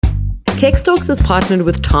Text Talks is partnered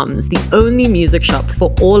with Tom's, the only music shop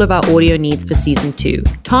for all of our audio needs for Season 2.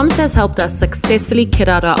 Tom's has helped us successfully kit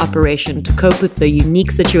out our operation to cope with the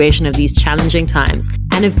unique situation of these challenging times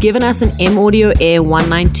and have given us an M Audio Air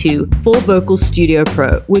 192 4-vocal Studio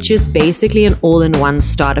Pro, which is basically an all-in-one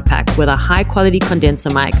starter pack with a high-quality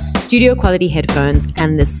condenser mic, studio-quality headphones,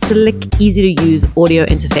 and this slick, easy-to-use audio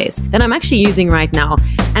interface that I'm actually using right now.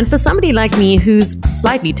 And for somebody like me who's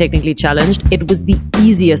slightly technically challenged, it was the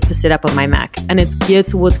easiest to set up on my Mac, and it's geared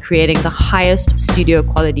towards creating the highest studio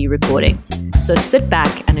quality recordings. So sit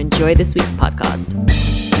back and enjoy this week's podcast.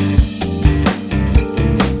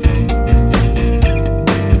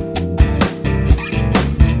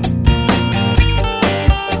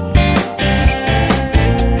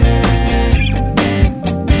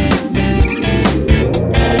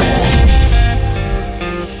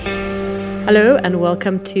 Hello and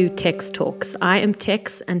welcome to Tex Talks. I am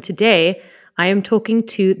Tex, and today I am talking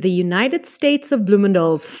to the United States of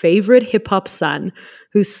Bloemendaal's favorite hip-hop son,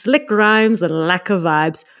 whose slick rhymes and lack of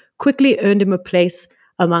vibes quickly earned him a place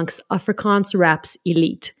amongst Afrikaans rap's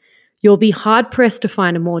elite. You'll be hard-pressed to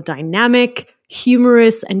find a more dynamic,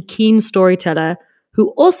 humorous, and keen storyteller who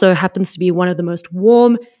also happens to be one of the most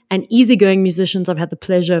warm and easygoing musicians I've had the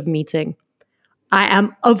pleasure of meeting. I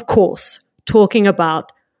am, of course, talking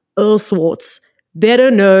about Earl Swartz,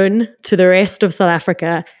 better known to the rest of South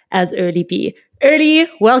Africa as Early B. Early,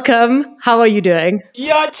 welcome. How are you doing?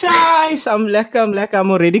 Yeah, Chais. I'm Leka.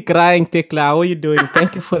 I'm already crying, Tekla. How are you doing?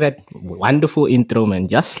 Thank you for that wonderful intro, man.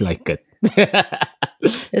 Just like it.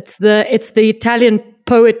 It's the Italian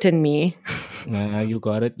poet in me. You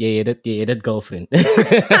got it. You hit it, girlfriend.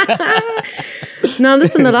 Now,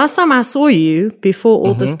 listen, the last time I saw you, before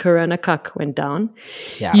all this corona cuck went down,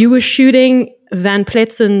 you were shooting Van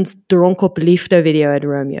Pletsen's Dronkop Liefde video at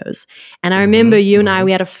Romeo's. And I remember you and I,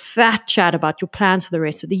 we had a fat chat about your plans for the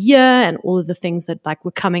rest of the year and all of the things that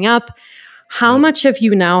were coming up. How much have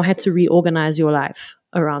you now had to reorganize your life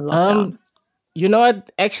around lockdown? You know what?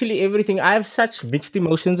 Actually, everything. I have such mixed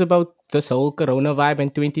emotions about this whole corona vibe in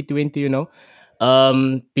 2020, you know.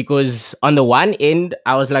 Because on the one end,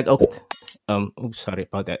 I was like, okay, sorry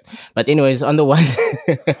about that. But anyways, on the one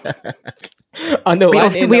end,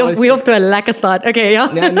 we off to a lekker start. Okay, yeah.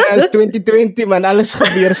 No, it's 2020, man. Alles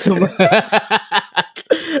gebeur sommer.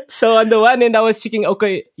 So on the one end, I was thinking,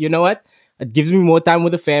 okay, you know what? It gives me more time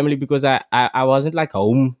with the family because I wasn't like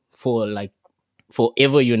home for like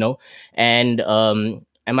forever, you know. And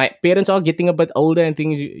my parents are getting a bit older and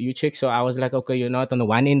things you check. So I was like, okay, you know what? On the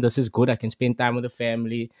one end, this is good. I can spend time with the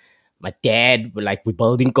family. My dad, like, we're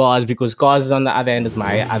building cars because cars on the other end is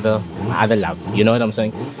my other love. You know what I'm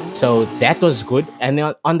saying? So that was good. And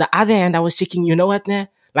then on the other end, I was checking, you know what, nah?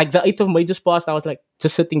 Like the 8th of May just passed, I was like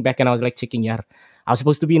just sitting back and I was like checking, I was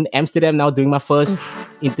supposed to be in Amsterdam now doing my first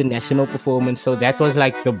international performance. So that was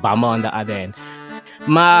like the bummer on the other end.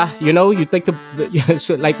 Ma, you know, you take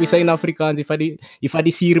so like we say in Afrikaans, if I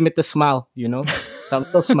see met a smile, you know? So I'm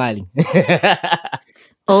still smiling.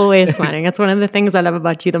 Always smiling. That's one of the things I love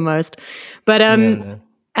about you the most. But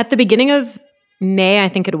at the beginning of May, I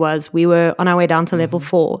think it was, we were on our way down to level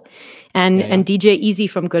 4. And DJ Easy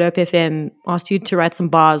from Good Hope FM asked you to write some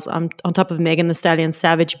bars on top of Megan Thee Stallion's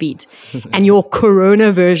Savage beat. And your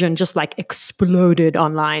Corona version just like exploded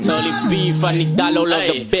online. We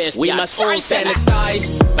must all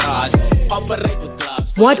sanitize. Operate with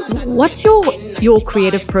gloves. What's your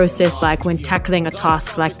creative process like when tackling a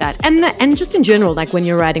task like that? And just in general, like when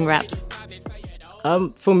you're writing raps?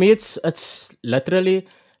 For me, it's literally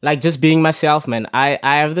like just being myself, man. I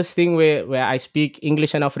have this thing where I speak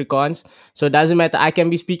English and Afrikaans. So it doesn't matter. I can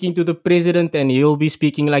be speaking to the president and he'll be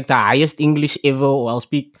speaking like the highest English ever. Or I'll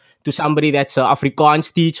speak to somebody that's an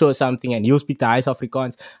Afrikaans teacher or something and he'll speak the highest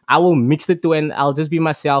Afrikaans. I will mix the two and I'll just be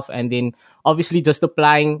myself. And then obviously just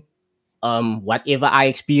applying whatever I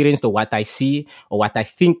experienced or what I see or what I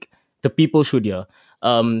think the people should hear.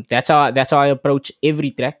 That's how I approach every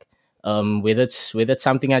track. Whether it's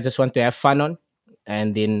something I just want to have fun on,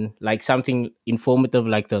 and then like something informative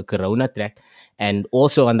like the Corona track, and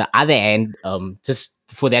also on the other end, just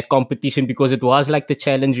for that competition because it was like the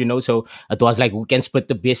challenge, you know. So it was like who can spit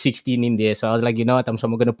the best 16 in there. So I was like, you know what, I'm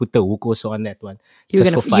gonna put the hook also on that one. You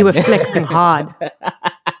were flexing hard.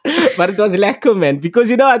 But it was lekker, man, because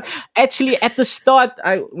you know what? Actually, at the start,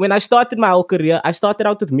 when I started my whole career, I started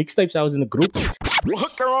out with mixtapes. I was in a group.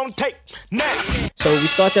 Hooker on tape. Nasty. So we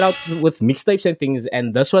started out with mixtapes and things,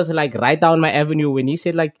 and this was like right down my avenue. When he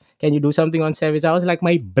said like, "Can you do something on Savage?" I was like,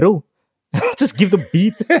 "My bro, just give the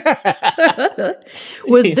beat."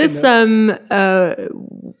 Was this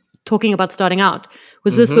talking about starting out?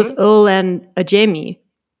 Was this with Earl and Ajemi?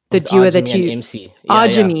 The of the duo that Arjumi and you MC. Yeah, yeah,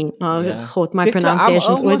 Arjumi. Oh, yeah. God, my I'm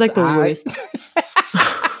pronunciation's always almost like the I. worst.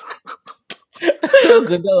 So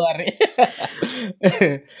good, don't worry.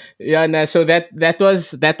 Yeah, no, so that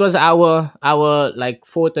was our like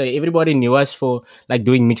forte. Everybody knew us for like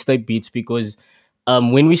doing mixtape beats because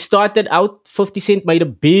when we started out, 50 Cent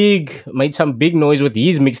made some big noise with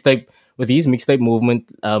his mixtape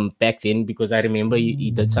movement back then, because I remember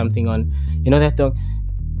he did something on, that song,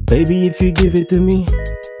 Baby, if you give it to me,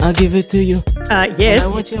 I'll give it to you. And I Yes.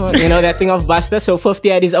 want you, that thing of Buster. So 50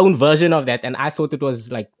 had his own version of that, and I thought it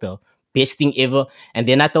was like the best thing ever. And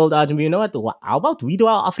then I told Arjun, you know what? How about we do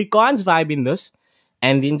our Afrikaans vibe in this,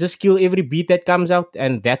 and then just kill every beat that comes out.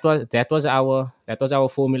 And that was our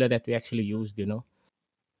formula that we actually used.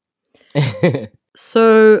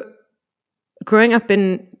 So growing up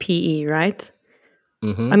in PE, right?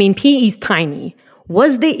 Mm-hmm. I mean, PE is tiny.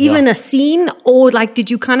 Was there Yeah, even a scene, or like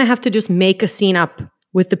did you kind of have to just make a scene up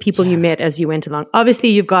with the people you yeah. met as you went along? Obviously,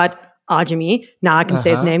 you've got Ajami. Now I can Uh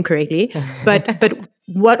say his huh. name correctly. But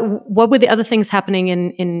what were the other things happening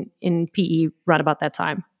in PE right about that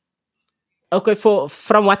time? Okay,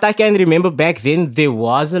 from what I can remember back then, there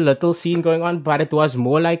was a little scene going on, but it was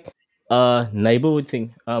more like a neighborhood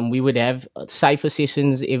thing. We would have cipher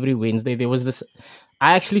sessions every Wednesday. There was this.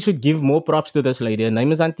 I actually should give more props to this lady. Her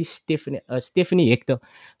name is Auntie Stephanie Hector.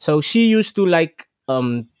 So she used to like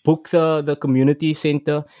book the community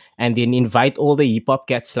center and then invite all the hip hop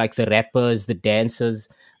cats, like the rappers, the dancers,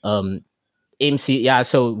 um MC. Yeah,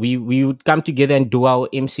 so we would come together and do our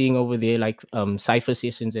MCing over there, like cipher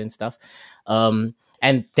sessions and stuff.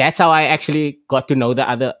 And that's how I actually got to know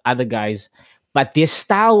the other guys. But the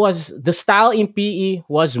style in PE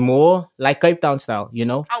was more like Cape Town style.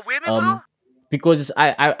 Because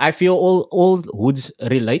I feel all hoods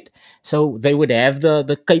relate. So they would have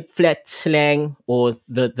the Cape Flat slang, or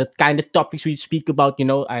the kind of topics we speak about.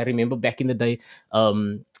 I remember back in the day,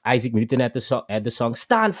 Isaac Newton had the song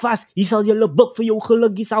Staan vast, hier sal julle buk vir jou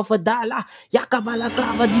geluk, hier sal verdala. Jakabala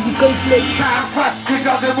krava, dis die Cape Flat. Staan vast, hier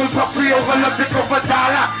sal julle buk vir jou geluk, dit kom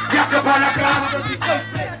verdala. Jakabala krava, dis die Cape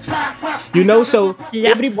Flat. Staan vast. So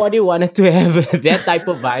Yes. everybody wanted to have that type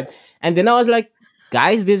of vibe. And then I was like,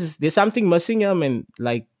 guys, there's something missing here, man.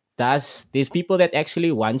 Like, there's people that actually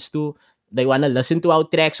they wanna listen to our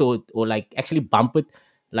tracks, or like actually bump it,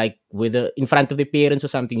 like whether in front of their parents or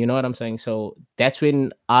something. You know what I'm saying? So that's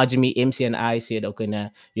when Arjumi, MC, and I said, okay, now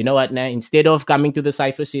you know what? Now instead of coming to the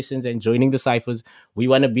cipher sessions and joining the ciphers, we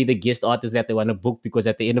want to be the guest artists that they want to book, because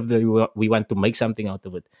at the end of the day, we want to make something out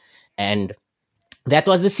of it. And that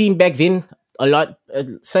was the scene back then. A lot,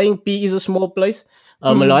 saying P is a small place.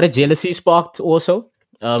 A lot of jealousy sparked also.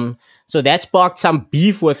 So that sparked some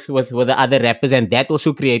beef with the other rappers, and that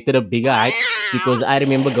also created a bigger hype, because I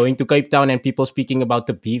remember going to Cape Town and people speaking about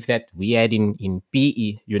the beef that we had in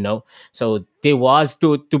PE. So there was,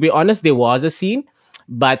 to be honest, there was a scene,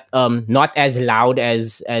 but not as loud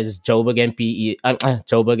as Joburg and PE,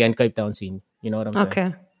 Joburg and Cape Town scene. You know what I'm saying?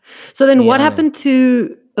 Okay. So then what Yeah, man. happened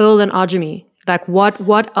to Earl and Ajami? Like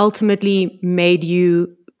what ultimately made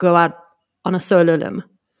you go out on a solo limb?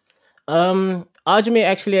 Ajme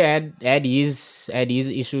actually had his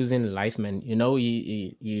issues in life, man.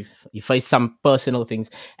 He faced some personal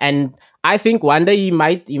things, and I think one day he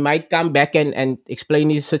might come back and explain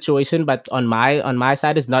his situation. But on my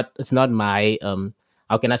side, it's not my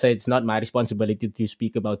how can I say, it's not my responsibility to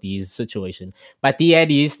speak about his situation. But he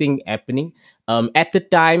had his thing happening. At the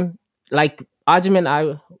time, like Ajme and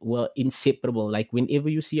I were inseparable. Like whenever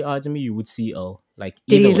you see Ajme, you would see Earl. Like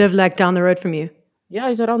Did either he way. live like down the road from you? Yeah,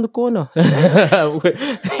 he's around the corner. He's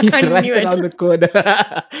I right knew it. around the corner.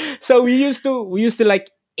 So we used to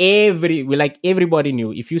like everybody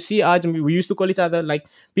knew. If you see Ajmi, we used to call each other, like,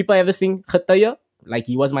 people have this thing, Getaya. Like,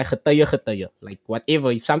 he was my Getaya. Like,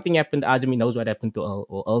 whatever. If something happened, Ajmi knows what happened to Earl,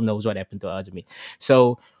 or Earl knows what happened to Ajmi.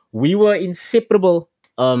 So we were inseparable.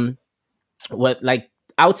 What, like,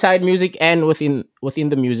 outside music and within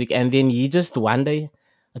the music. And then he just one day,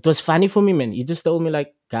 it was funny for me, man. He just told me,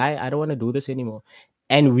 like, guy, I don't want to do this anymore.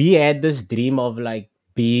 And we had this dream of like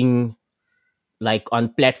being like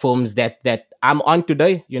on platforms that I'm on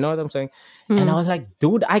today. You know what I'm saying? And I was like,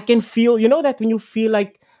 dude, I can feel, that when you feel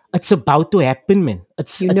like it's about to happen, man.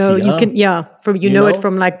 It's You here. can, yeah, you You know it know?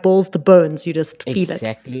 from like balls to bones. You just feel it.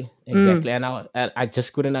 Exactly. And I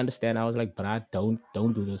just couldn't understand. I was like, "Brad, don't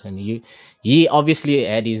do this." And he obviously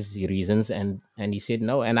had his reasons, and he said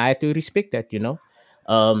no, and I had to respect that.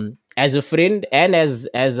 As a friend and as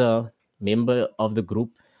a member of the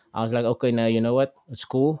group, I was like, okay, now you know what? It's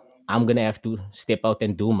cool. I'm gonna have to step out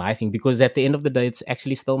and do my thing, because at the end of the day, it's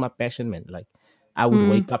actually still my passion, man. Like, I would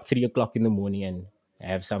wake up 3 o'clock in the morning and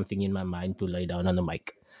have something in my mind to lay down on the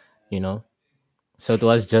mic. you know. So it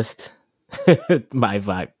was just my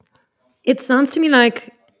vibe. It sounds to me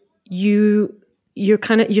like you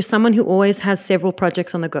you're someone who always has several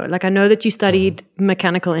projects on the go. Like I know that you studied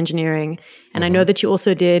mechanical engineering, and I know that you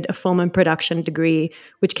also did a film and production degree,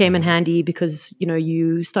 which came in handy because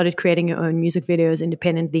you started creating your own music videos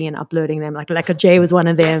independently and uploading them. Like Leka Djy was one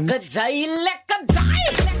of them. Leka Djy, Leka Djy.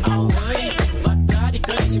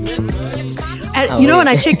 And when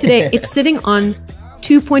I checked today, it's sitting on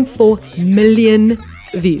 2.4 million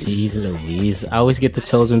views. Jeez Louise. I always get the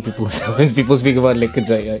chills when people speak about Leka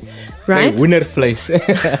Djy. Right? Winner place.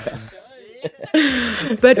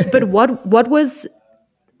 But what was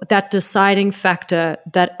that deciding factor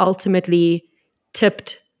that ultimately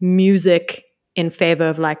tipped music in favor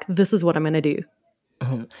of like, this is what I'm gonna do?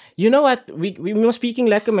 You know what? We were speaking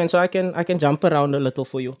Leka, man, so I can jump around a little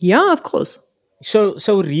for you. Yeah, of course. So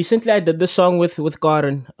recently I did the song with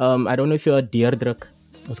Karen. I don't know if you heard Deerdruk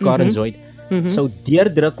with Karen Zoid. So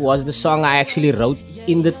Deerdruk was the song I actually wrote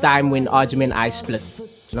in the time when Ajme and I split.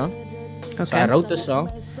 Okay. So I wrote the song,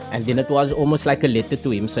 and then it was almost like a letter to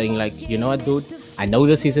him saying like, you know what, dude, I know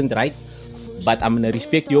this isn't right, but I'm gonna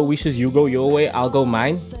respect your wishes. You go your way, I'll go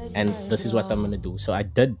mine, and this is what I'm gonna do. So I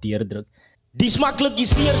did Deerdruk. Die smaklik is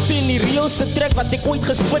die eerste en die realste trek wat ek ooit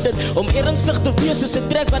gespit het. Om ernstig te wees is 'n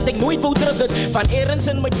trek wat ek nooit wou druk het. Van erns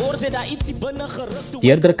in my bors het daar ietsie binne geruk.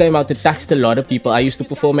 Deerdruk came out to touch a lot of people. I used to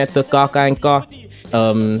perform at the KK&K,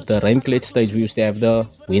 the Rijnkleed stage. We used to have the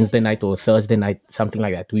Wednesday night or Thursday night, something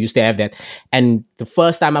like that. We used to have that. And the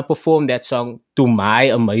first time I performed that song, to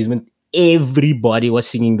my amazement, everybody was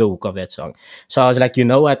singing the hook of that song. So I was like, you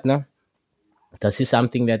know what, no? This is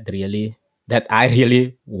something that I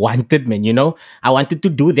really wanted, man, I wanted to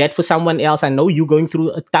do that for someone else. I know you're going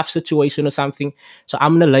through a tough situation or something. So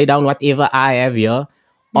I'm going to lay down whatever I have here.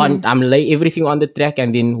 I'm going to lay everything on the track,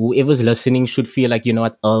 and then whoever's listening should feel like, you know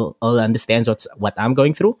what, Earl understands what I'm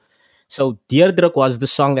going through. So Deerdruk was the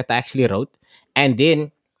song that I actually wrote. And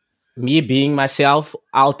then me being myself,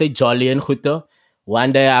 altyd jolly and goede,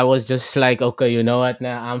 one day I was just like, okay, you know what,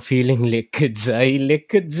 now I'm feeling Leka Djy,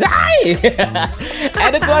 Leka Djy.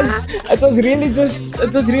 And it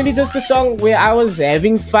was really just a song where I was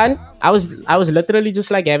having fun. I was literally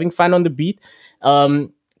just like having fun on the beat.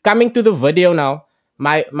 Coming to the video now,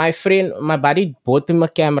 my friend, my buddy bought him a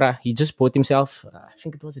camera. He just bought himself, I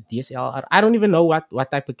think it was a DSLR. I don't even know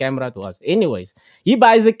what type of camera it was. Anyways, he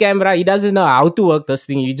buys the camera. He doesn't know how to work this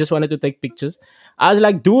thing. He just wanted to take pictures. I was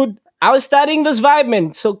like, dude, I was studying this vibe,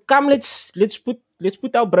 man. So come, let's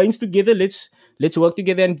put our brains together. Let's work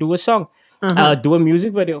together and do a song, do a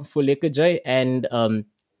music video for Leka Djy. And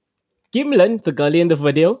Kimlan, the girlie in the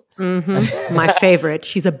video, My favorite.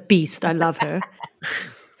 She's a beast. I love her.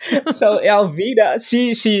 So Elvida,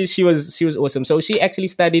 she was awesome. So she actually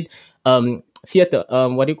studied theater.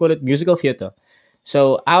 What do you call it? Musical theater.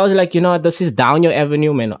 So I was like, you know, this is down your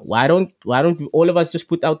avenue, man. Why don't all of us just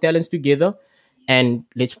put our talents together? And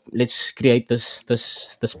let's create this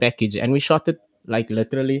package. And we shot it like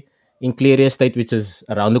literally in Clear Estate, which is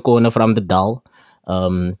around the corner from the Dal.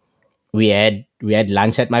 We had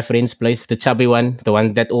lunch at my friend's place, the chubby one, the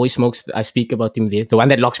one that always smokes. I speak about him there, the one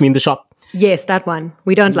that locks me in the shop. Yes, that one.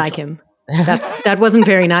 We don't like him. That wasn't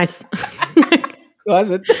very nice.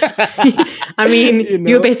 Was it? I mean,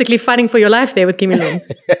 you were basically fighting for your life there with Kim Il-sung.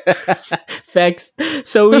 Facts.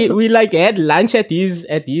 So we like had lunch at his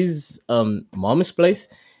mom's place,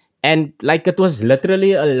 and like it was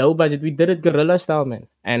literally a low budget. We did it guerrilla style, man.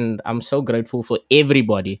 And I'm so grateful for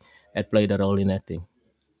everybody that played a role in that thing.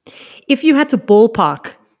 If you had to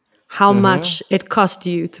ballpark how much it cost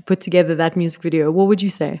you to put together that music video, what would you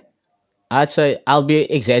say? I'd say I'll be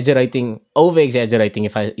over exaggerating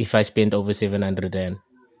if I spent over 700 rand.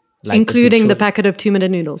 Like including the packet of 2-minute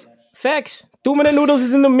noodles. Facts. 2-minute noodles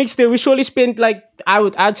is in the mix there. We surely spent like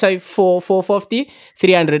I'd say 450,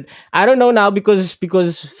 300. I don't know now because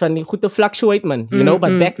van die goede fluctuate, man.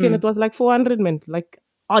 But back then it was like 400, man. Like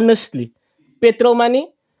honestly, petrol money.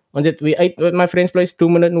 We ate at my friend's place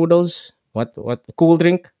 2-minute noodles. What cool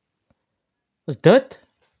drink? Was that?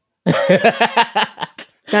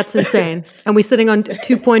 That's insane. And we're sitting on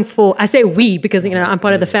 2.4. I say we because I'm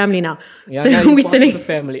part of the family now. Yeah, so we're sitting the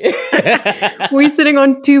family. We're sitting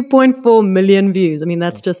on 2.4 million views. I mean,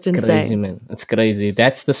 that's just insane. Crazy, man. It's crazy.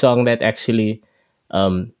 That's the song that actually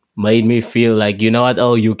made me feel like, you know what?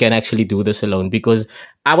 Oh, you can actually do this alone. Because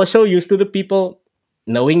I was so used to the people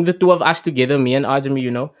knowing the two of us together, me and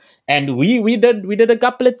Ajmi, and we did a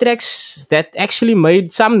couple of tracks that actually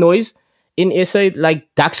made some noise. In SA, like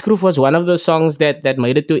Ducksgroove was one of the songs that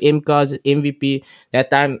made it to MK's MVP. That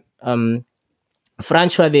time,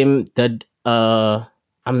 Francois them did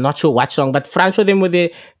I'm not sure what song, but Franco them were there,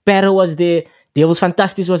 Pero was there, Devils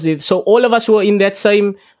Fantastis was there. So all of us were in that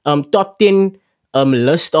same top 10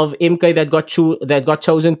 list of MK that got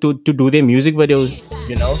chosen to do their music videos,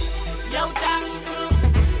 you know.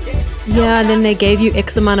 Yeah, and then they gave you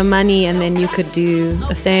X amount of money and then you could do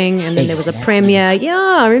a thing and then there was a premiere.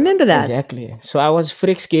 Yeah, I remember that. Exactly. So I was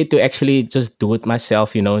freak scared to actually just do it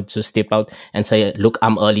myself, you know, just step out and say, look,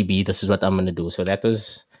 I'm early B, this is what I'm going to do. So that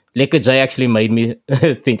was, Leka Djy actually made me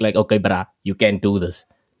think like, okay, brah, you can do this.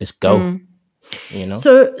 Let's go. You know?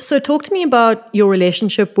 So talk to me about your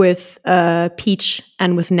relationship with Peach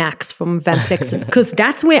and with Nax from Van Plexen, because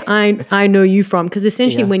that's where I know you from. Because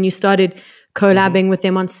essentially when you started collabing with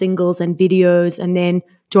them on singles and videos and then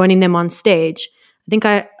joining them on stage, I think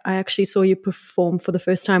I actually saw you perform for the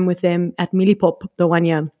first time with them at Millipop the one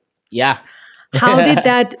year. Yeah. How did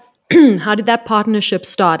that partnership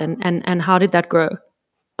start and how did that grow?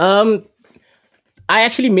 I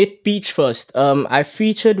actually met Peach first. I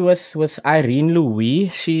featured with Irene Louis.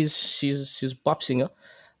 She's a pop singer.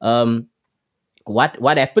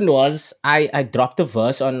 What happened was I dropped a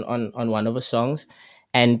verse on one of her songs,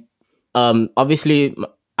 and obviously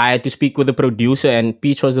I had to speak with the producer, and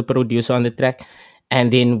Peach was the producer on the track.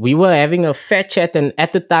 And then we were having a fat chat, and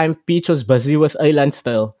at the time Peach was busy with Island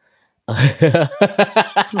Style.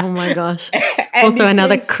 Oh my gosh. Also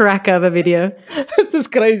another cracker of a video. It's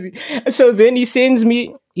just crazy. So then he sends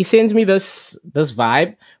me this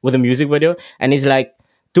vibe with a music video, and he's like,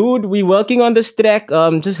 dude, we're working on this track.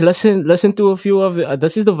 Just listen to a few of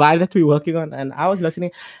this is the vibe that we're working on. And I was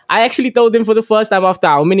listening. I actually told them for the first time after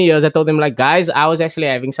how many years, I told them like, guys, I was actually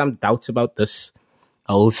having some doubts about this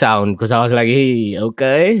whole sound, because I was like, hey,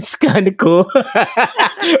 okay, it's kind of cool.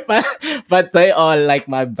 but they are like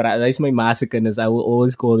my brother. That's my massacres. I will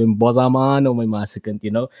always call them Bozaman or my massacre,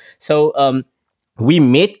 you know. So we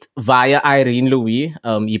met via Irene Louis.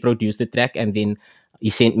 He produced the track and then he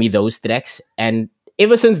sent me those tracks. And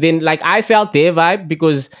ever since then, like I felt their vibe,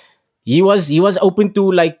 because he was open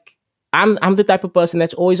to, like, I'm the type of person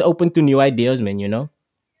that's always open to new ideas, man, you know.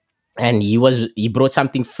 And he brought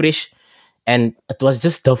something fresh. And it was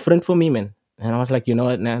just different for me, man. And I was like, you know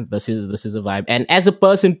what, man, this is a vibe. And as a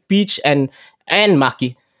person, Peach and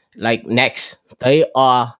Maki, like Nax, they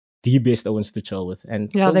are the best ones to chill with. And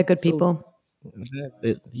yeah, they're good people.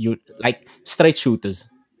 You like straight shooters,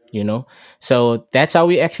 you know. So that's how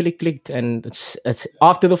we actually clicked. And it's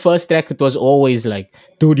after the first track, it was always like,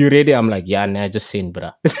 dude, you ready? I'm like, yeah, nah, just sing,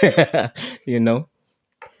 bruh. You know.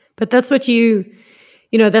 But that's what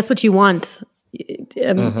that's what you want.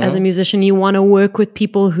 As a musician, you want to work with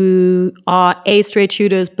people who are straight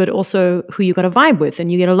shooters, but also who you got a vibe with and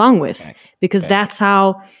you get along with, because that's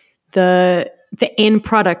how the end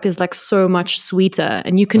product is like so much sweeter,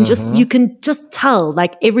 and you can just tell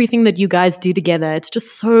like everything that you guys do together. It's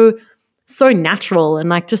just so natural and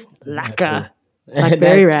like just lacquer, like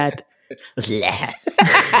very rad. So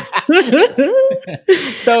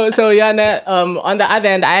yeah, on the other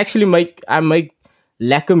hand, I make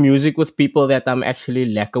lacquer music with people that I'm actually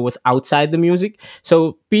lacquer with outside the music.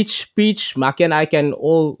 So Peach, Maki and I can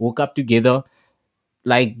all hook up together,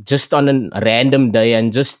 like just on a random day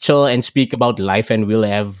and just chill and speak about life, and we'll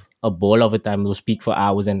have a ball of a time. We'll speak for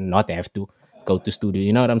hours and not have to go to studio.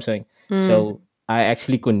 You know what I'm saying? So I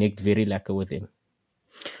actually connect very lacquer with him.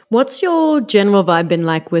 What's your general vibe been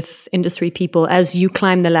like with industry people as you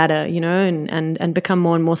climb the ladder, you know, and become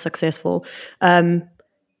more and more successful?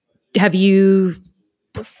 Have you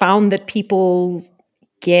found that people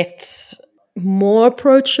get more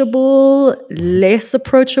approachable, less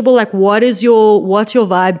approachable? Like what's your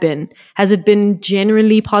vibe been? Has it been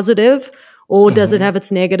generally positive, or does it have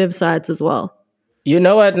its negative sides as well? You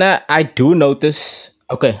know what, I do notice.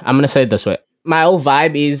 Okay, I'm gonna say it this way. My whole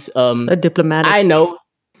vibe is so diplomatic. I know.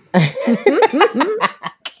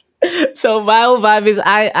 So my whole vibe is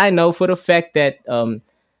I know for a fact that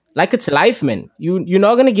like it's life, man. You're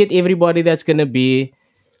not gonna get everybody that's gonna be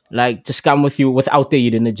like just come with you without a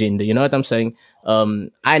hidden agenda. You know what I'm saying?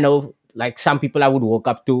 I know like some people I would walk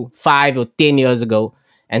up to 5 or 10 years ago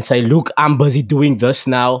and say, look, I'm busy doing this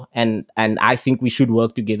now, and I think we should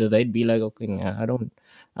work together. They'd be like, okay, nah, I don't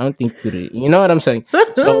think you know what I'm saying?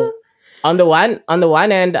 So on the one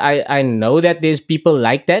hand, I know that there's people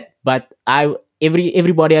like that, but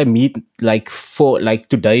everybody I meet, like for like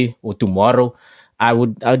today or tomorrow, I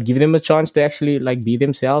would give them a chance to actually like be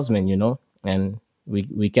themselves, man, you know. And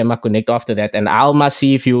we can connect after that, and I'll must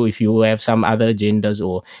see if you have some other agendas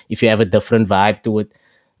or if you have a different vibe to it.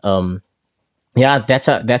 Yeah, that's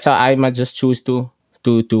how I might just choose to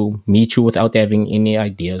meet you without having any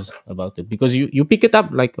ideas about it, because you pick it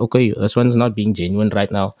up like, okay, this one's not being genuine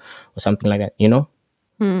right now or something like that, you know.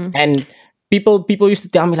 And people used to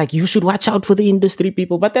tell me like, you should watch out for the industry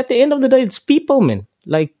people. But at the end of the day, it's people, man.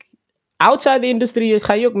 Like outside the industry,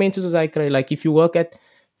 ga je ook mensen zoals I kry. Like if you work at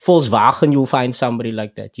Volkswagen, you'll find somebody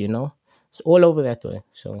like that, you know? It's all over that way.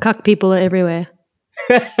 So Cuck people are everywhere.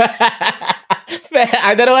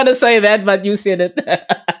 I don't want to say that, but you said it.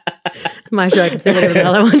 My show, I can say whatever the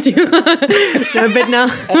hell I want to. No, but now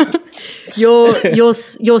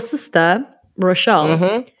your sister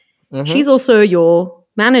Rochelle, she's also your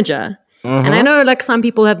manager. And I know like some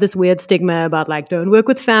people have this weird stigma about like don't work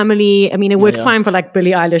with family. I mean, it works fine for like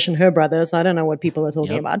Billie Eilish and her brother, so I don't know what people are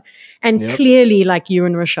talking about. And clearly like you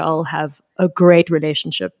and Rochelle have a great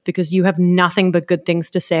relationship because you have nothing but good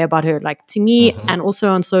things to say about her. Like to me and also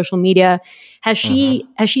on social media. Has she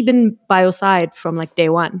been by your side from like day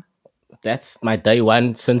one? That's my day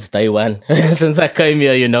one, since day one. Since I came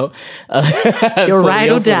here, you know. You're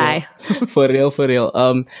ride or die. For real.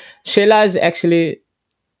 Sheila is actually,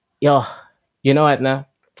 yo, you know what now?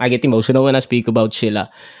 I get emotional when I speak about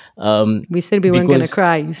Sheila. We said we weren't going to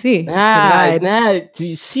cry, you see.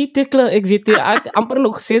 You see, Tekla, ek weet jy, ek amper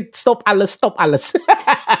nog gesê, stop alles.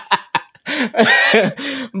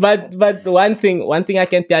 but one thing I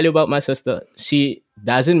can tell you about my sister, she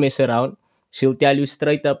doesn't mess around. She'll tell you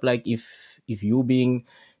straight up, like if you being,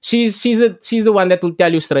 she's the one that will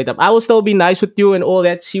tell you straight up. I will still be nice with you and all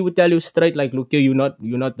that. She would tell you straight, like, look, you're not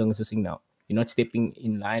doing this thing now. You're not stepping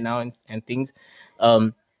in line now and things.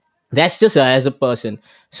 That's just her as a person.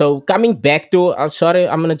 So coming back to, I'm sorry,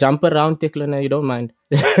 I'm gonna jump around, Tekla, now you don't mind.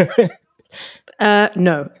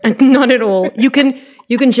 No, not at all. You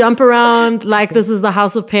can jump around like this is the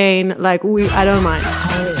House of Pain. Like I don't mind.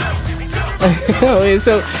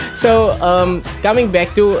 so coming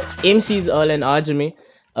back to MC's Earl and Arjami,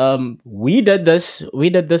 we did this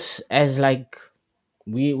as like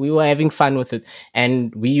we were having fun with it,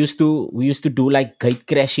 and we used to do like gate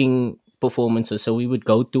crashing performances. So we would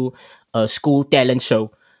go to a school talent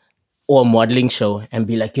show or a modeling show and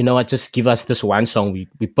be like, you know what, just give us this one song.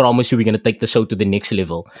 We promise you we're going to take the show to the next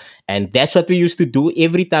level. And that's what we used to do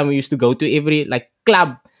every time. We used to go to every like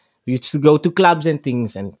club. We used to go to clubs and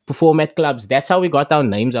things and perform at clubs. That's how we got our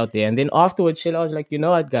names out there. And then afterwards, Sheila was like, you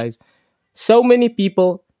know what, guys, so many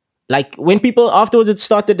people, like when people afterwards, it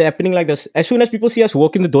started happening like this. As soon as people see us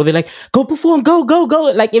walk in the door, they're like, go perform, go.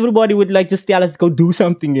 Like everybody would like just tell us, go do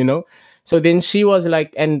something, you know? So then she was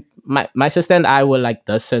like, and my sister and I were like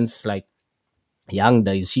this since like young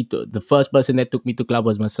days. The first person that took me to club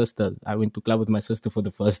was my sister. I went to club with my sister for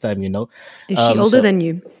the first time, you know? Is she older than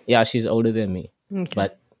you? Yeah, she's older than me. Okay.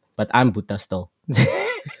 But I'm Buddha still.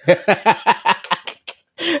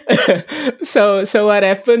 So what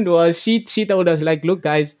happened was she told us like, look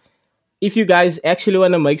guys, if you guys actually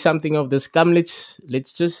want to make something of this, come let's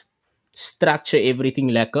just structure everything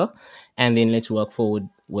lekker, and then let's work forward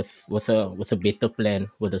with a better plan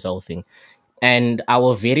with this whole thing. And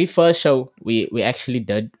our very first show we actually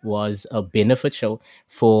did was a benefit show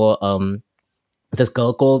for this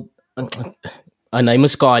girl called her name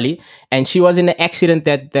is Carly, and she was in an accident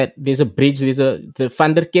that there's a bridge. The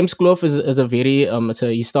Van der Kempskloof is a very it's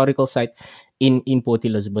a historical site in Port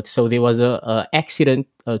Elizabeth. So there was a accident,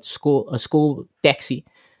 a school taxi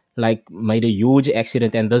like made a huge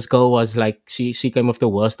accident, and this girl was like she came off the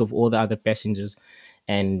worst of all the other passengers,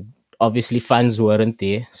 and obviously funds weren't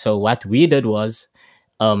there. So what we did was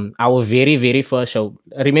our very, very first show.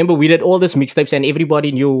 Remember, we did all these mixtapes and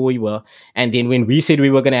everybody knew who we were. And then when we said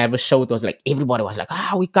we were going to have a show, it was like, everybody was like,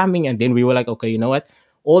 we're coming. And then we were like, okay, you know what?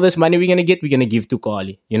 All this money we're going to give to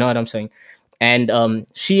Carly. You know what I'm saying? And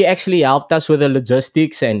she actually helped us with the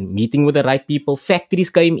logistics and meeting with the right people.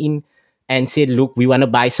 Factories came in and said, look, we want to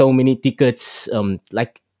buy so many tickets.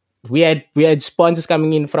 Like we had sponsors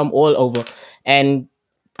coming in from all over. And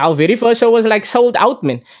our very first show was like sold out,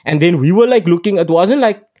 man. And then we were like looking, it wasn't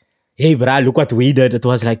like, hey, brah, look what we did. It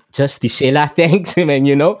was like, just the Sheila, thanks, man,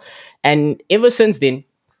 you know? And ever since then,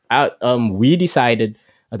 we decided,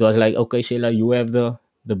 it was like, okay, Sheila, you have the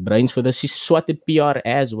brains for this. She swatted PR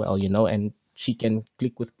as well, you know, and she can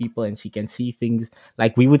click with people and she can see things.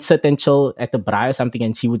 Like we would sit and chill at the bar or something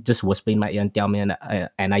and she would just whisper in my ear and tell me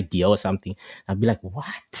an idea or something. I'd be like,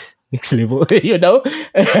 what? Next level, you know?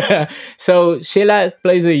 So Sheila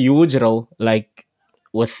plays a huge role, like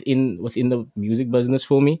within the music business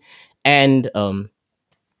for me, and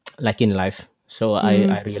like in life. So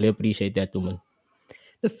I really appreciate that woman.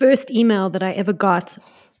 The first email that I ever got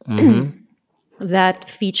that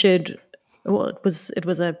featured, well, it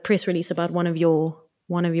was a press release about one of your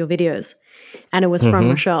videos, and it was from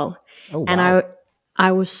Rochelle. Oh, wow. And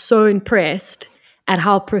I was so impressed at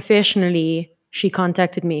how professionally she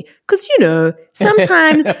contacted me. Because,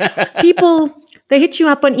 sometimes people, they hit you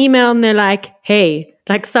up on email and they're like, hey,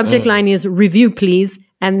 like subject line is review, please.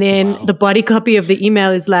 And then the body copy of the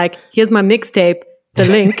email is like, here's my mixtape, the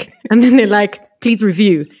link. And then they're like, please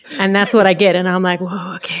review. And that's what I get. And I'm like,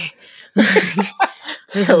 whoa, okay.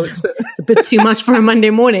 It's a bit too much for a Monday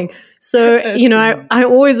morning. So, I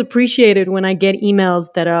always appreciate it when I get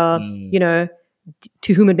emails that are,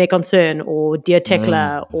 to whom it may concern, or Dear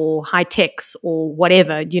Tekla, or High Techs, or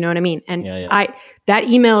whatever. Do you know what I mean? And that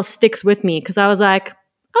email sticks with me because I was like,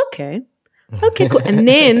 okay, cool. And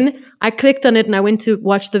then I clicked on it and I went to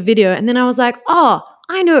watch the video, and then I was like, oh,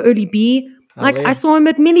 I know Early B. Like I saw him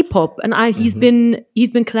at Millipop, and he's been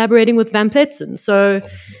collaborating with Van Pletzen. So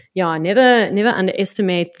never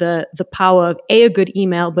underestimate the power of a good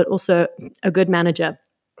email, but also a good manager.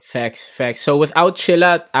 Facts. So without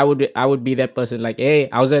Chilla, I would be that person. Like, hey,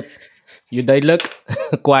 how's it? You did look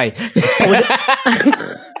quiet.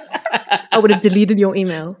 I would have deleted your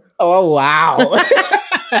email. Oh wow.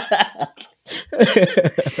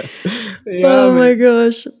 My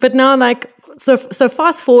gosh. But now, like, so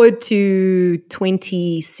fast forward to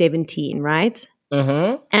 2017, right?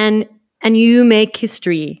 And you make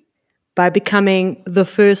history by becoming the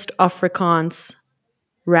first Afrikaans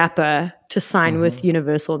rapper to sign with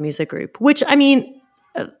Universal Music Group, which, I mean,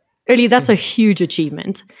 early, that's a huge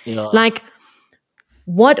achievement. Like,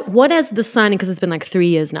 what has the signing, because it's been like 3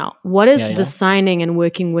 years now, what has the signing and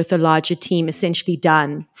working with a larger team essentially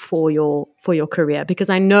done for your career? Because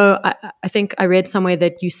I know, I think I read somewhere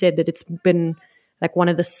that you said that it's been like one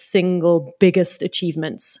of the single biggest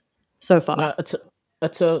achievements so far.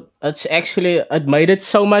 It's actually, it made it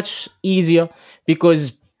so much easier,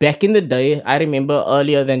 because back in the day, I remember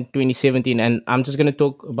earlier than 2017, and I'm just going to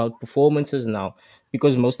talk about performances now,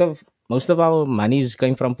 because most of our money is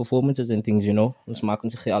coming from performances and things, Ons maak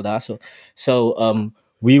ons geld daar so. So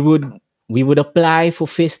we would apply for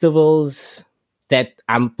festivals that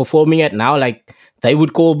I'm performing at now. Like, they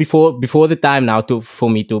would call before the time now for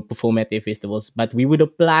me to perform at their festivals, but we would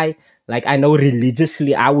apply. Like, I know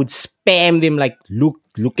religiously, I would spam them like, look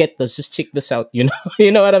at this, just check this out, you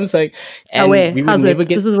know what I'm saying? And we would never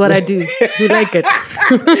get... This is what I do. You like it.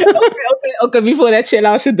 Okay, before that, Shell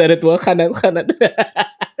also did it. Well,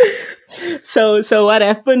 So what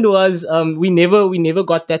happened was, we never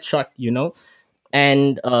got that shot,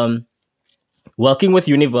 and working with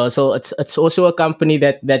Universal, it's also a company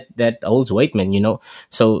that holds weight, man,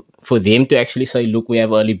 So for them to actually say, look, we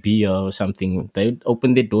have Early B or something, they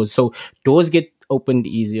open their doors. So doors get opened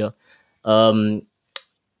easier.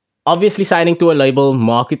 Obviously, signing to a label,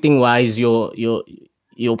 marketing wise, your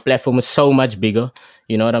platform is so much bigger.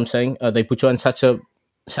 You know what I'm saying? They put you on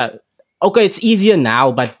okay, it's easier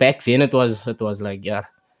now, but back then it was like, it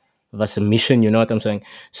was a mission. You know what I'm saying?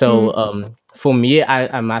 So for me,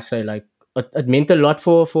 I must say, like, it meant a lot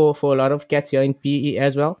for a lot of cats here in PE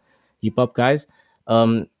as well, hip hop guys.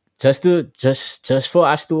 Just for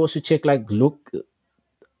us to also check, like, look,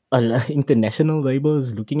 international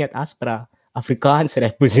labels looking at us, bruh. Afrikaans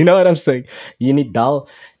rappers, you know what I'm saying? You need dull.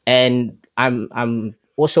 And I'm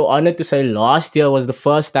also honored to say last year was the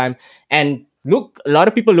first time. And look, a lot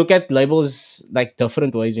of people look at labels like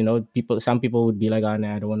different ways, some people would be like, oh,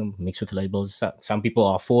 nah, I don't want to mix with labels. Some people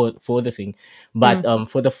are for the thing. But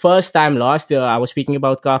for the first time last year, I was speaking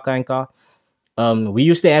about Kaka and Ka. We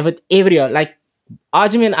used to have it every year. Like,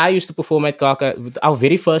 Arjun and I used to perform at Kaka. Our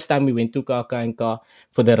very first time we went to Kaka and Ka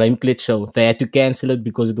for the Rimklit show. They had to cancel it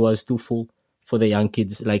because it was too full for the young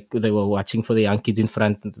kids. Like, they were watching for the young kids in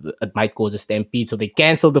front. It might cause a stampede. So they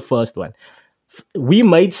canceled the first one. We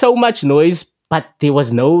made so much noise, but there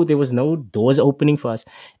was no doors opening for us.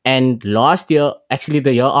 And last year, actually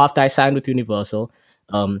the year after I signed with Universal,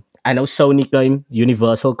 I know Sony came,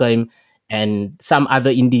 Universal came, and some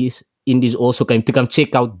other indies also came to come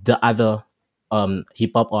check out the other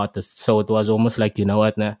hip hop artists. So it was almost like, you know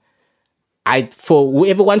what, for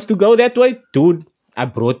whoever wants to go that way, dude, I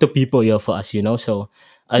brought the people here for us, So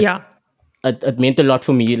it meant a lot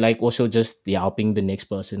for me, like, also just helping the next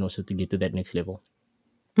person also to get to that next level.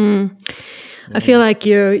 I feel like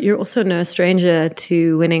you're also no stranger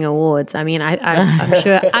to winning awards. I mean, I'm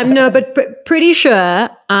sure but pretty sure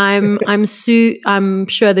I'm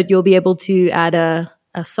sure that you'll be able to add a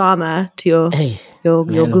Sama to your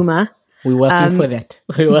Guma. We're working for that.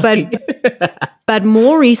 We're working. But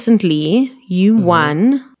more recently, you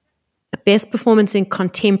won Best Performance in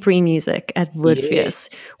Contemporary Music at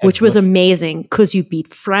Woordfeest, which was amazing because you beat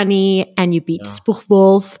Franny and you beat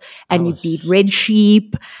Spoegwolf and you beat Red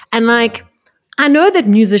Sheep. And like, I know that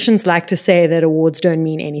musicians like to say that awards don't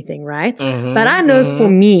mean anything, right? But I know for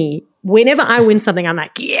me, whenever I win something, I'm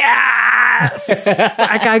like, yes,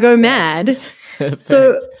 like I go mad.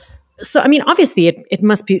 So I mean, obviously, it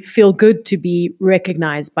must feel good to be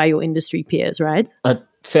recognized by your industry peers, right? It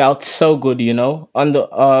felt so good, On the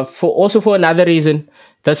for another reason,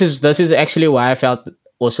 this is actually why I felt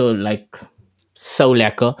also like so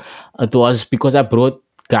lekker. It was because I brought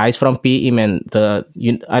guys from PE, man.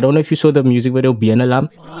 I don't know if you saw the music video Bien Alarm.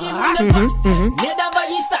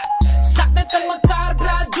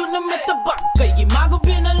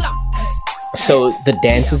 So the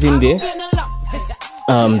dancers in there,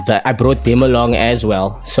 I brought them along as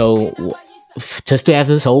well. So just to have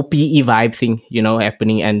this whole PE vibe thing,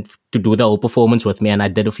 happening, and to do the whole performance with me, and I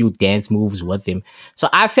did a few dance moves with them. So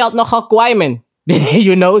I felt nogal kwaai, man.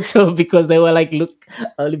 So because they were like, look,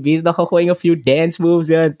 Olivia's nogal going a few dance moves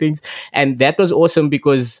and things. And that was awesome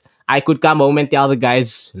because I could come home and tell the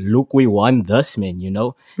guys, look, we won this, man,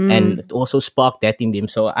 and it also sparked that in them.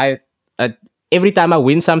 So I every time I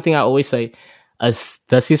win something, I always say,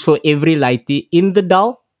 this is for every lighty in the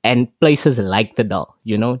Dal and places like the Dal,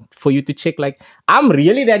 for you to check, like, I'm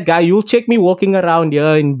really that guy. You'll check me walking around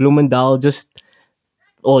here in Bloemendal,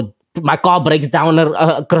 or my car breaks down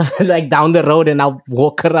like down the road, and I'll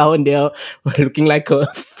walk around there looking like a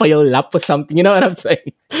fail lap or something. You know what I'm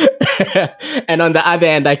saying? And on the other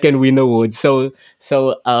hand, I can win awards. So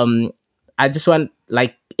I just want,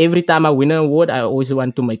 like, every time I win an award, I always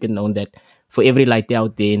want to make it known that for every lighty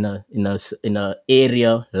out there in a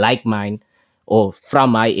area like mine or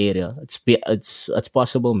from my area, it's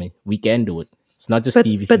possible, man. We can do it. It's not just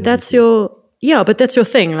TV. But that's but that's your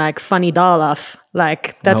thing, like funny dalaf,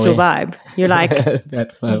 like that's your vibe. You're like,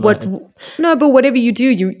 that's my vibe. No, but whatever you do,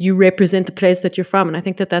 you represent the place that you're from, and I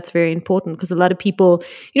think that that's very important because a lot of people,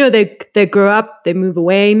 they grow up, they move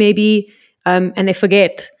away maybe, and they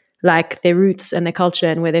forget like their roots and their culture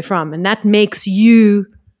and where they're from, and that makes you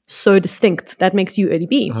so distinct. That makes you Eddie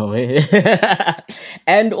B. Oh,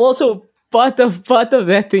 and also part of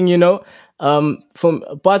that thing, from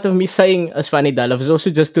part of me saying as funny dalaf is also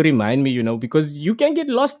just to remind me, because you can get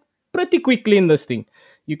lost pretty quickly in this thing.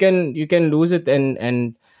 You can lose it,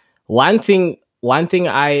 and one thing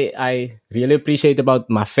I really appreciate about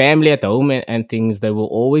my family at home and things, they will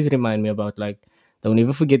always remind me about, like, don't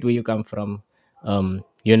ever forget where you come from.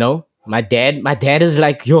 My dad is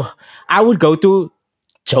like, I would go to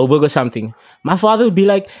Joburg or something. My father would be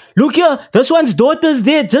like, look here, this one's daughter's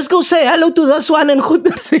there. Just go say hello to this one and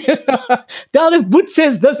goodness. Tell them Boot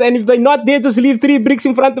says this, and if they're not there, just leave 3 bricks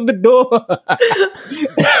in front of the door.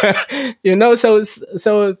 So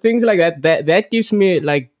things like that keeps me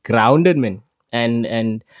like grounded, man.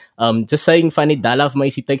 And just saying funny dalaf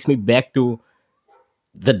meisie takes me back to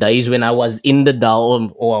the days when I was in the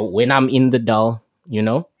Dal, or when I'm in the Dal,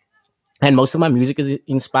 And most of my music is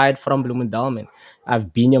inspired from Bloemendal, man.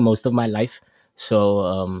 I've been here most of my life.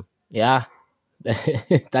 So,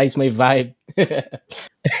 that is my vibe.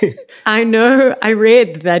 I know. I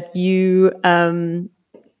read that you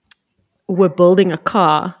were building a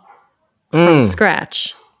car from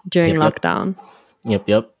scratch during lockdown.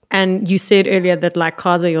 Yep. And you said earlier that, like,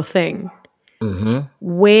 cars are your thing. Mm-hmm.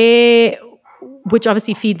 Which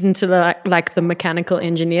obviously feeds into the mechanical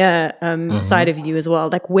engineer side of you as well.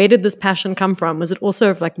 Like, where did this passion come from? Was it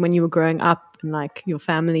also like when you were growing up and like your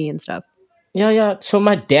family and stuff? Yeah. So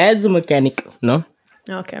my dad's a mechanic, no?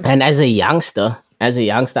 Okay. And as a youngster,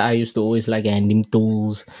 I used to always like hand him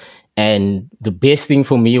tools. And the best thing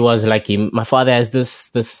for me was like my father has this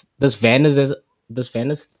van is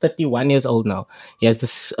 31 years old now. He has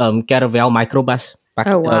this Caravelle microbus.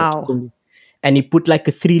 Oh wow. And he put like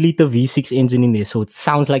a 3-liter V6 engine in there. So it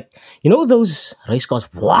sounds like, those race cars.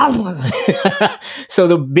 Wow. So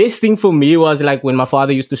the best thing for me was like when my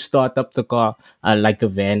father used to start up the car, like the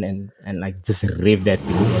van, and like just rev that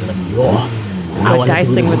thing. I was like, I want to do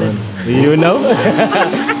this with it.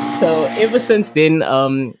 So ever since then,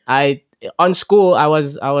 on school, I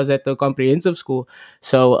was at a comprehensive school.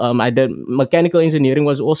 So I did mechanical engineering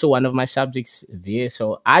was also one of my subjects there.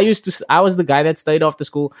 So I was the guy that stayed after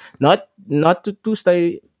school, not to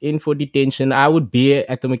stay in for detention. I would be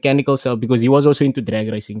at the mechanical cell because he was also into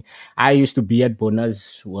drag racing. I used to be at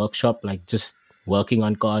Bona's workshop, like just working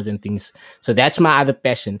on cars and things. So that's my other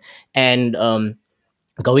passion. And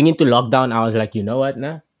going into lockdown, I was like, you know what,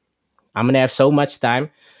 nah, I'm gonna have so much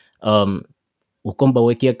time.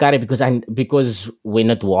 Because when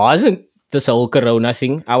it wasn't this whole corona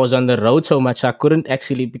thing, I was on the road so much I couldn't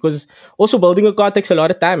actually, because also building a car takes a lot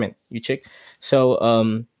of time, man. You check. So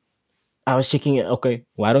I was checking it, okay,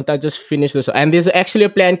 why don't I just finish this? And there's actually a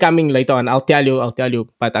plan coming later on. I'll tell you,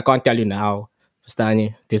 but I can't tell you now. Verstaan je?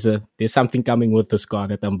 There's something coming with this car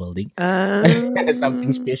that I'm building.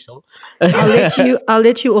 Something special. I'll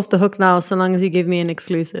let you off the hook now, so long as you give me an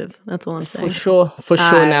exclusive. That's all I'm saying. For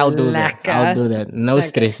sure. Now I'll do that. Lekker. I'll do that. No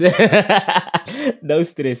stress. No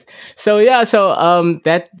stress. So yeah,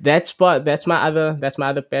 that's my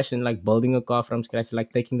other passion, like building a car from scratch,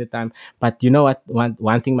 like taking the time. But you know what?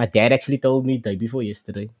 One thing my dad actually told me day before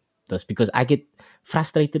yesterday. That's because I get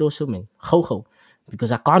frustrated also, man. Ho.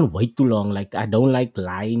 Because I can't wait too long. Like I don't like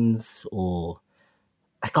lines, or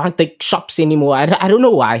I can't take shops anymore. I don't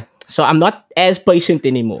know why. So I'm not as patient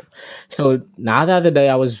anymore. So now the other day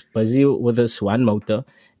I was busy with this one motor,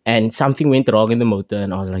 and something went wrong in the motor,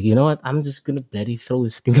 and I was like, you know what? I'm just gonna bloody throw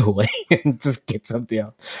this thing away and just get something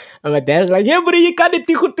else. And my dad was like, yeah, but you can't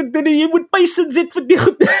do goed doen. You moet patience zit vir die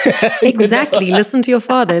goed. Exactly. Listen to your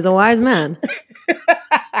father. He's a wise man.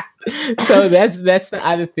 So that's the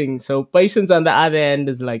other thing. So patience on the other end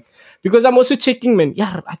is like, because I'm also checking, man.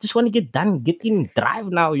 Yeah, I just want to get done, get in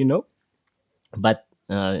drive now, you know. But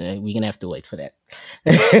we're gonna have to wait for that.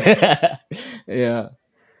 Yeah.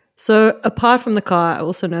 So apart from the car, I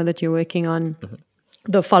also know that you're working on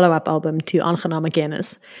the follow-up album to Aangename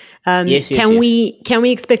Kennis. Yes. Can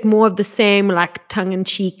we expect more of the same, like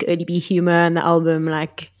tongue-in-cheek early B humor in the album?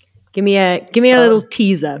 Like, give me a little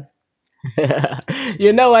teaser.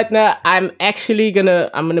 You know what? Now I'm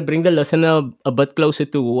gonna bring the listener a bit closer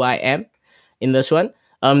to who I am in this one.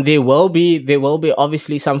 There will be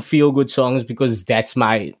obviously some feel good songs, because that's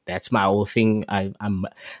my whole thing.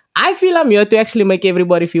 I feel I'm here to actually make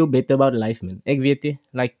everybody feel better about life, man. Ek weet jy,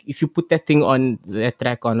 like if you put that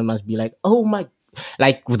track on, it must be like, oh my,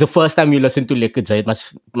 like the first time you listen to Leka Djy, it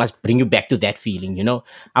must bring you back to that feeling, you know.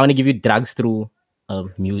 I want to give you drugs through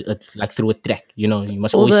music, like through a track, you know. You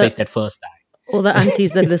must always say that first time. All the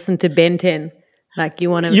aunties that listen to Ben 10, like you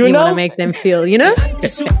want to make them feel, you know, you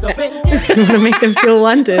want to make them feel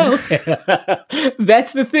wanted.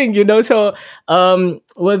 That's the thing, you know. So,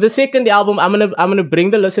 well, the second album, I'm gonna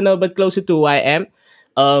bring the listener a bit closer to who I am.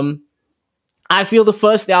 I feel the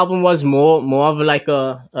first album was more of like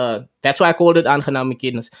that's why I called it Aangename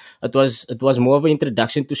Kennis. It was more of an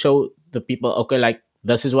introduction to show the people, okay, like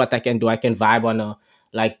this is what I can do. I can vibe on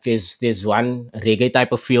like there's one reggae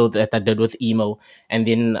type of feel that I did with emo, and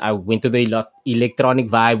then I went to the electronic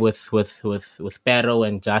vibe with Pero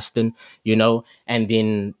and Justin, you know, and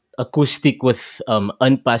then acoustic with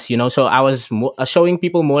Unpass, you know. So I was showing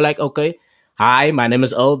people more like, okay, hi, my name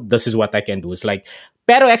is Earl. This is what I can do. It's like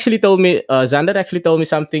Pero actually told me, Xander actually told me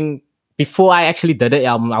something before I actually did the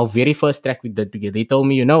album. Our very first track we did together, he told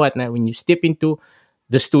me, you know what, now when you step into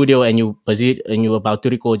the studio and you're about to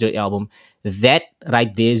record your album, that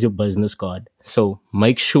right there is your business card. So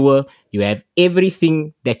make sure you have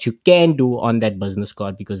everything that you can do on that business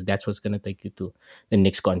card, because that's what's going to take you to the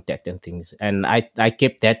next contact and things. And I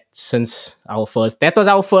kept that since our first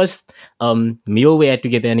meal we had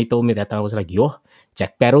together, and he told me that. I was like, yo,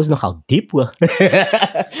 Jack Sparrow's nogal deep,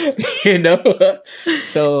 you know.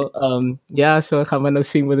 So so gaan we nou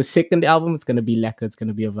sing with the second album. It's going to be lekker. It's going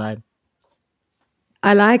to be a vibe.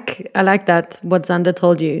 I like that, what Xander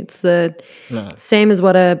told you. It's the same as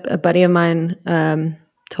what a buddy of mine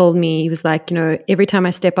told me. He was like, you know, every time I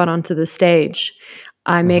step out onto the stage,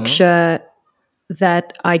 I make sure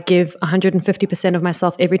that I give 150% of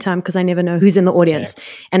myself every time, because I never know who's in the audience.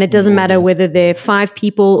 And it doesn't matter whether they're 5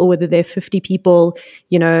 people or whether they're 50 people,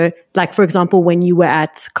 you know, like for example, when you were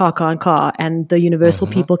at Car and the Universal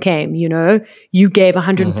people came, you know, you gave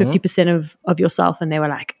 150% of yourself, and they were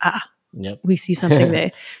like, yep, we see something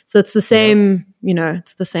there. So it's the same, you know,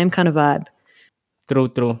 it's the same kind of vibe.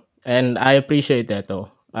 True. And I appreciate that though.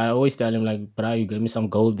 I always tell him like, bro, you gave me some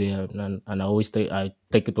gold there, and I always I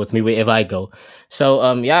take it with me wherever I go. So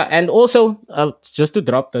and also just to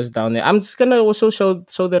drop this down there, I'm just gonna also show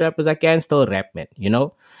the rappers I can still rap, man. You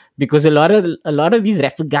know, because a lot of these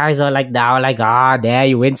rapper guys are like now, like there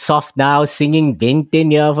you went soft now, singing Ben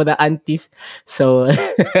 10 here for the aunties. So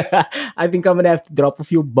I think I'm gonna have to drop a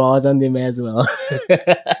few bars on them as well.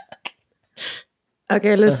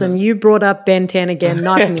 Okay, listen, you brought up Ben 10 again,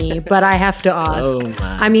 not me, but I have to ask.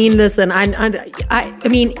 I mean, listen, I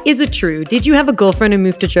mean, is it true? Did you have a girlfriend who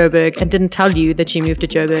moved to Joburg and didn't tell you that she moved to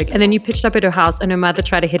Joburg, and then you pitched up at her house and her mother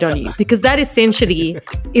tried to hit on you? Because that essentially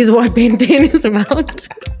is what Ben 10 is about.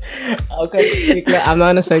 Okay, I'm not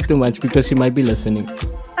gonna say too much because she might be listening.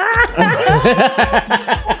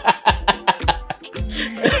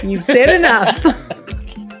 You've said enough.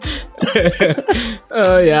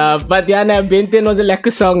 Oh yeah, but yeah, Ben 10 was a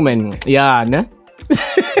lekker song, man. Yeah, ne?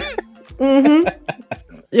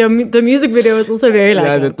 Yeah, the music video was also very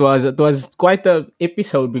lekker. Yeah, it was quite a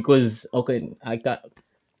episode because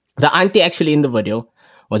The auntie actually in the video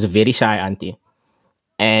was a very shy auntie.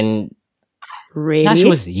 And Really? yeah, she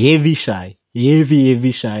was heavy shy.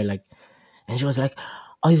 Heavy shy. Like, and she was like,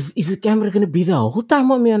 oh, is the camera going to be the whole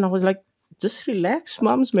time on me? And I was like, just relax,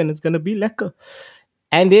 moms, man. It's going to be lekker.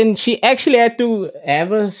 And then she actually had to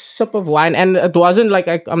have a sip of wine. And it wasn't like,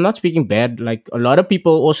 I'm not speaking bad. Like, a lot of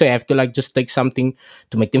people also have to like just take something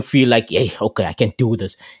to make them feel like, hey, okay, I can do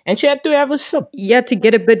this. And she had to have a sip. Yeah, to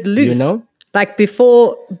get a bit loose. You know? Like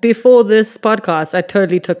before this podcast, I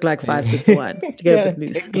totally took like 5 sips of wine to get a bit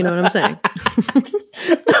loose. You know what I'm saying?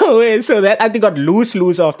 Oh, wait, so that I think got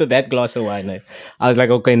loose after that glass of wine. I was like,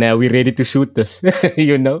 okay, now we're ready to shoot this,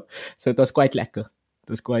 you know? So it was quite lekker.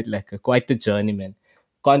 Quite the journey, man.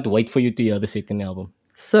 Can't wait for you to hear the second album.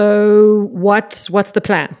 So what's the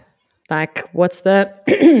plan? Like, what's the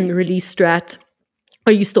release strat?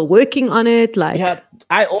 Are you still working on it? Like, yeah,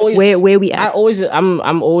 I always where we at?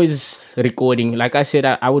 I'm always recording. Like I said,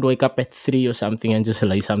 I would wake up at 3 or something and just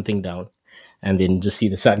lay something down, and then just see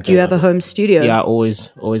the sun. Do you have a home studio? Yeah, I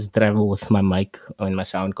always travel with my mic and my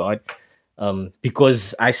sound card,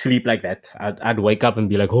 because I sleep like that. I'd wake up and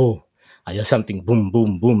be like, oh, I hear something, boom,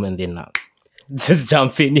 boom, boom, and then just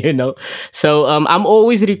jump in, you know. So I'm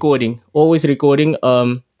always recording.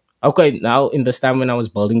 Okay, now in this time when I was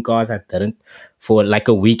building cars, I didn't for like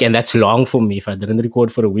a week, and that's long for me. If I didn't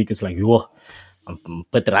record for a week, it's like, whoa, I'm a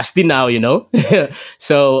bit rusty now, you know.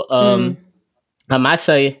 So I must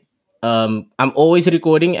say, I'm always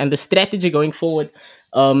recording, and the strategy going forward,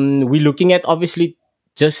 we're looking at obviously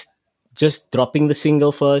just dropping the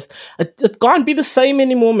single first. It can't be the same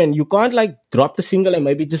anymore, man. You can't like drop the single and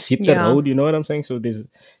maybe just hit the road, you know what I'm saying? So there's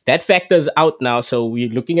that factor is out now. So we're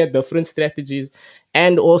looking at different strategies.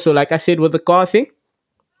 And also, like I said, with the car thing,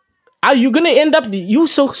 are you gonna end up, you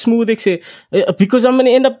so smooth, I say, because I'm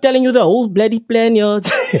gonna end up telling you the whole bloody plan, yeah.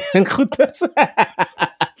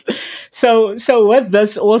 So with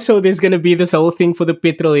this also, there's gonna be this whole thing for the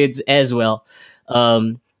petrol heads as well.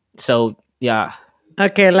 So yeah.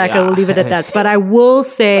 Okay, like I will leave it at that. But I will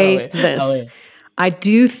say this. I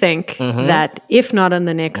do think that if not on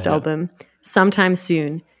the next album, sometime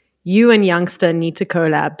soon, you and Youngster need to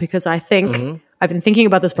collab, because I think I've been thinking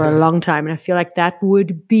about this for a long time, and I feel like that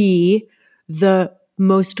would be the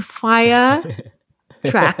most fire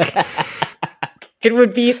track. It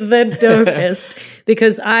would be the dopest,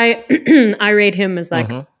 because I rate him as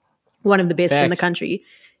like one of the best in the country.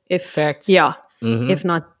 If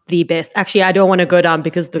not the best. Actually, I don't want to go down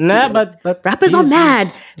because but rappers are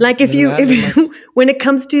mad. Like if you when it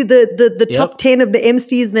comes to the top 10 of the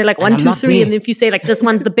MCs, and they're like 1, 2, 3, and if you say like this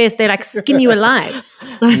one's the best, they like skin you alive.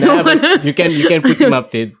 So you can put him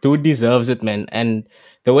up there. Dude deserves it, man. And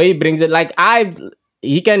the way he brings it, like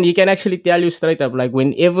he can actually tell you straight up, like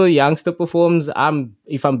whenever Youngster performs,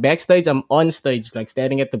 if I'm backstage, I'm on stage, like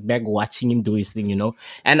standing at the back watching him do his thing, you know.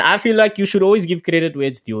 And I feel like you should always give credit where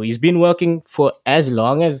it's due. He's been working for as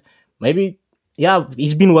long as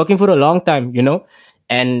he's been working for a long time, you know.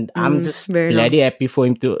 And I'm just bloody happy for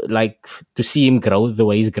him to see him grow the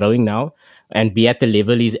way he's growing now and be at the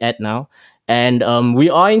level he's at now. And we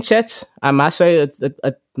are in chats. I must say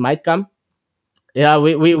it might come. Yeah,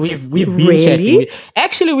 we've been chatting.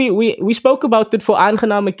 Actually, we spoke about it for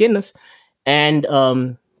Aangename Kennis, and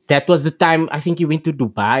that was the time I think he went to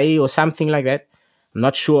Dubai or something like that. I'm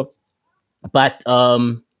not sure, but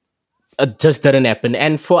it just didn't happen.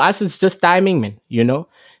 And for us, it's just timing, man. You know,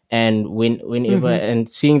 and whenever and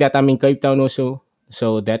seeing that I'm in Cape Town also,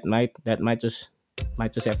 so that might just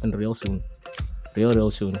happen real soon.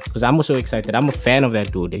 Real soon, because I'm also excited. I'm a fan of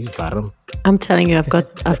that dude. He's warm. I'm telling you, I've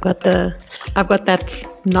got that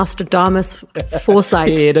Nostradamus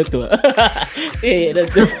foresight. I've got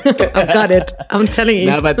it. I'm telling you.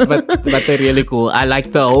 No, but they're really cool. I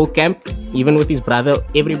like the whole camp, even with his brother.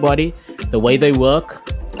 Everybody, the way they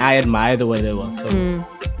work, I admire the way they work. So,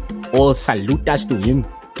 all salutas to him.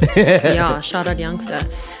 Yeah, shout out Youngster.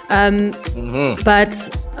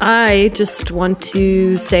 But I just want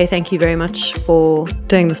to say thank you very much for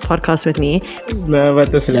doing this podcast with me. No,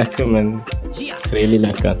 but that's lekker, man. It's really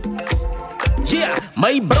lekker. Yeah,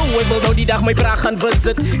 my bro, ek wil nou die dag my Praag gaan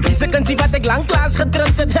visit. Die sekunsie wat ek lang klaas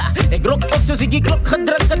gedrink het. Ek rok op soos ek die klok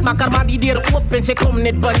gedruk het. Maak haar maar die deur oop en sy kom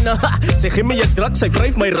net binne. Sy gee my 'n druk, sy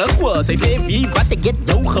vryf my rug oor. Sy sê wie wat ek het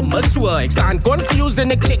jou gemis so. Ek staan confused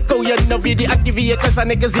en ek check hoe jy nou wie die aktiwie ek is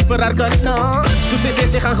van ek is hier vir haar kind. Toe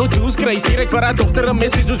sy gaan gou juice kry, stuur ek vir haar dogter 'n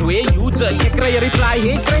message soos where you Jay. Ek kry 'n reply,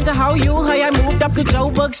 hey stranger how you? Hey, I moved up to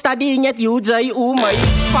Joburg studying at UJ. Oh my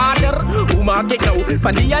father, hoe maak ek nou?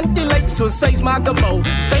 Van die anti-like so sy's maak 'n bou.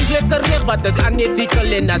 Sy's lekker reg, but it's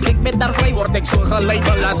unethical en as ek met haar vry word ek so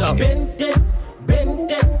gelabel as 'n bend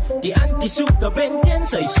it, die auntie soek 'n benten,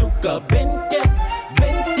 sy soek 'n benten,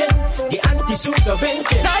 benten, die auntie soek 'n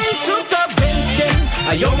benten, sy soek 'n benten,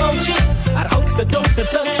 'n jong ouetjie, haar oudste dogter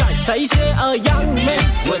sy sê 'n young man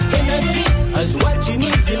with energy is what she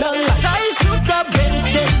needs in her life, sy soek 'n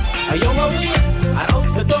benten, 'n jong ouetjie, haar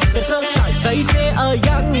oudste dogter sy sê 'n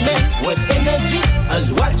young man with energy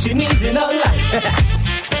is what she needs in her life.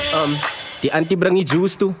 Die auntie bring die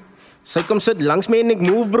juice toe. Sy kom sit langs my en ek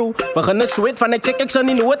move bro. Begin 'n sweat van ek check ek sy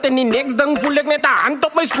nie noot en die next ding voel ek net 'n hand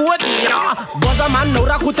op my skoot. Ja, bosa man nou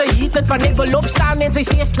raak goed te hit het van ek wil opstaan en sy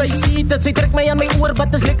sê sy sien dit. Sy trek my aan my oor,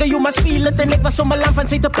 but is lekker you must feel it en ek was sommer lank van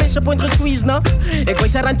sy te pressure point gesqueeze, nou. Ek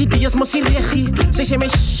wys haar anti-dias mos hier regie. Sy sê my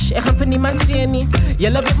shh, ek gaan vir niemand sê nie.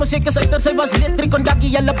 Julle weet mos seker sy sy was letrik en dakkie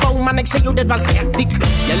julle bou man, ek sê jou dit was hektiek.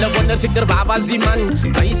 Julle wonder seker waar was die man?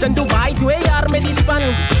 Hy is in Dubai 2 jaar met die span.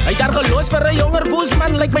 Hy daar gelos vir 'n jonger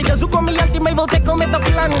boesman, like my dis kom my antie my wil tackle met 'n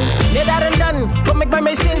plan. Net daar en dan kom ek by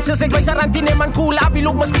my senses. Ek wys haar antie nee man cool af,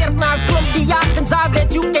 loop my skeert na as klomp die jak en sa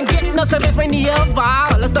that you can get no service my nie eva.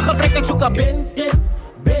 Alles te gefrek ek soek 'n benten,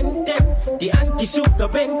 benten, die antie soek 'n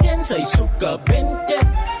benten, sy soek 'n benten,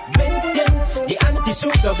 benten, die antie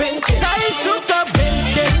soek 'n benten, sy soek 'n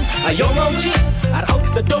benten, 'n jong ouetjie, haar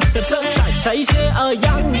oudste dogter sy sê 'n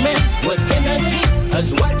young man with energy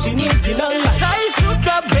is what she needs in her life, sy soek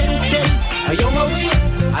 'n benten, 'n jong ouetjie,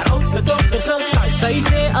 haar oudste dogter sy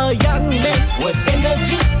sê 'n young man with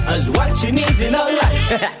energy is what she needs in her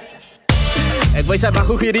life. Ek wys haar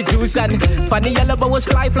hoe gee die juice aan. Van die julle bouers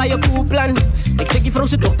fly 'n cool plan. Ek sê die vrou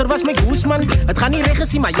se dogter was my goosman. Het gaan nie reg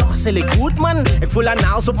gesien maar joh, sy lyk goed man. Ek voel haar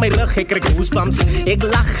nails op my rug, ek kry goosebumps. Ek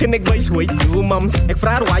lag en ek wys hoe hy do mums. Ek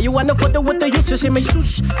vra haar why you wanna photo with the youth, sy sê my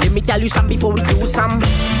sus. Let me tell you some before we do some.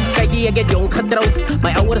 Kyk ek het jong getroud.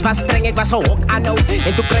 My ouers was streng, ek was gehok aanhou.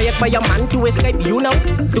 En toe kry ek by 'n man to escape, you know.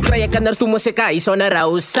 Toe kry ek kinders toe mos ek huis onder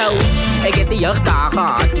hou sou. Ek het die jeugdae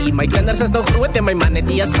gehad. My kinders is nou groot en my man het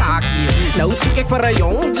die saakie. Nou soek ek vir 'n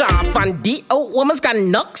jong job van die ou ooms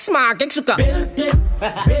kan niks maak. Ek soek 'n benten,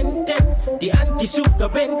 benten, die antie soek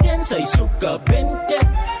 'n benten, sy soek 'n benten,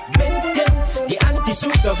 benten, die antie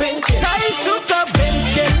soek 'n benten, sy soek 'n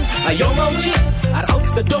benten, 'n jong ouetjie, haar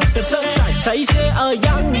oudste dogter sy sê 'n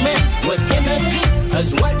young man with energy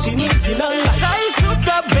is what she needs in her life, sy soek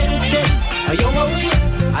 'n benten, 'n jong ouetjie,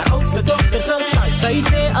 haar oudste dogter sy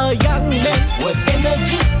sê 'n young man with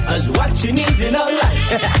energy is what she needs in her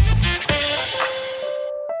life.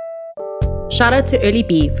 Shout out to Early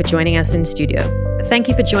B for joining us in studio. Thank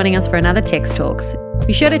you for joining us for another Text Talks.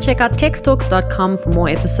 Be sure to check out texttalks.com for more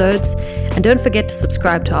episodes. And don't forget to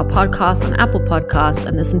subscribe to our podcast on Apple Podcasts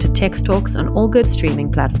and listen to Text Talks on all good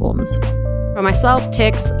streaming platforms. From myself,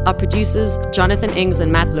 Tex, our producers, Jonathan Ings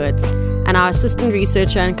and Matt Lutz, and our assistant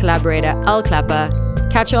researcher and collaborator, Al Clapper,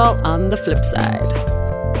 catch you all on the flip side.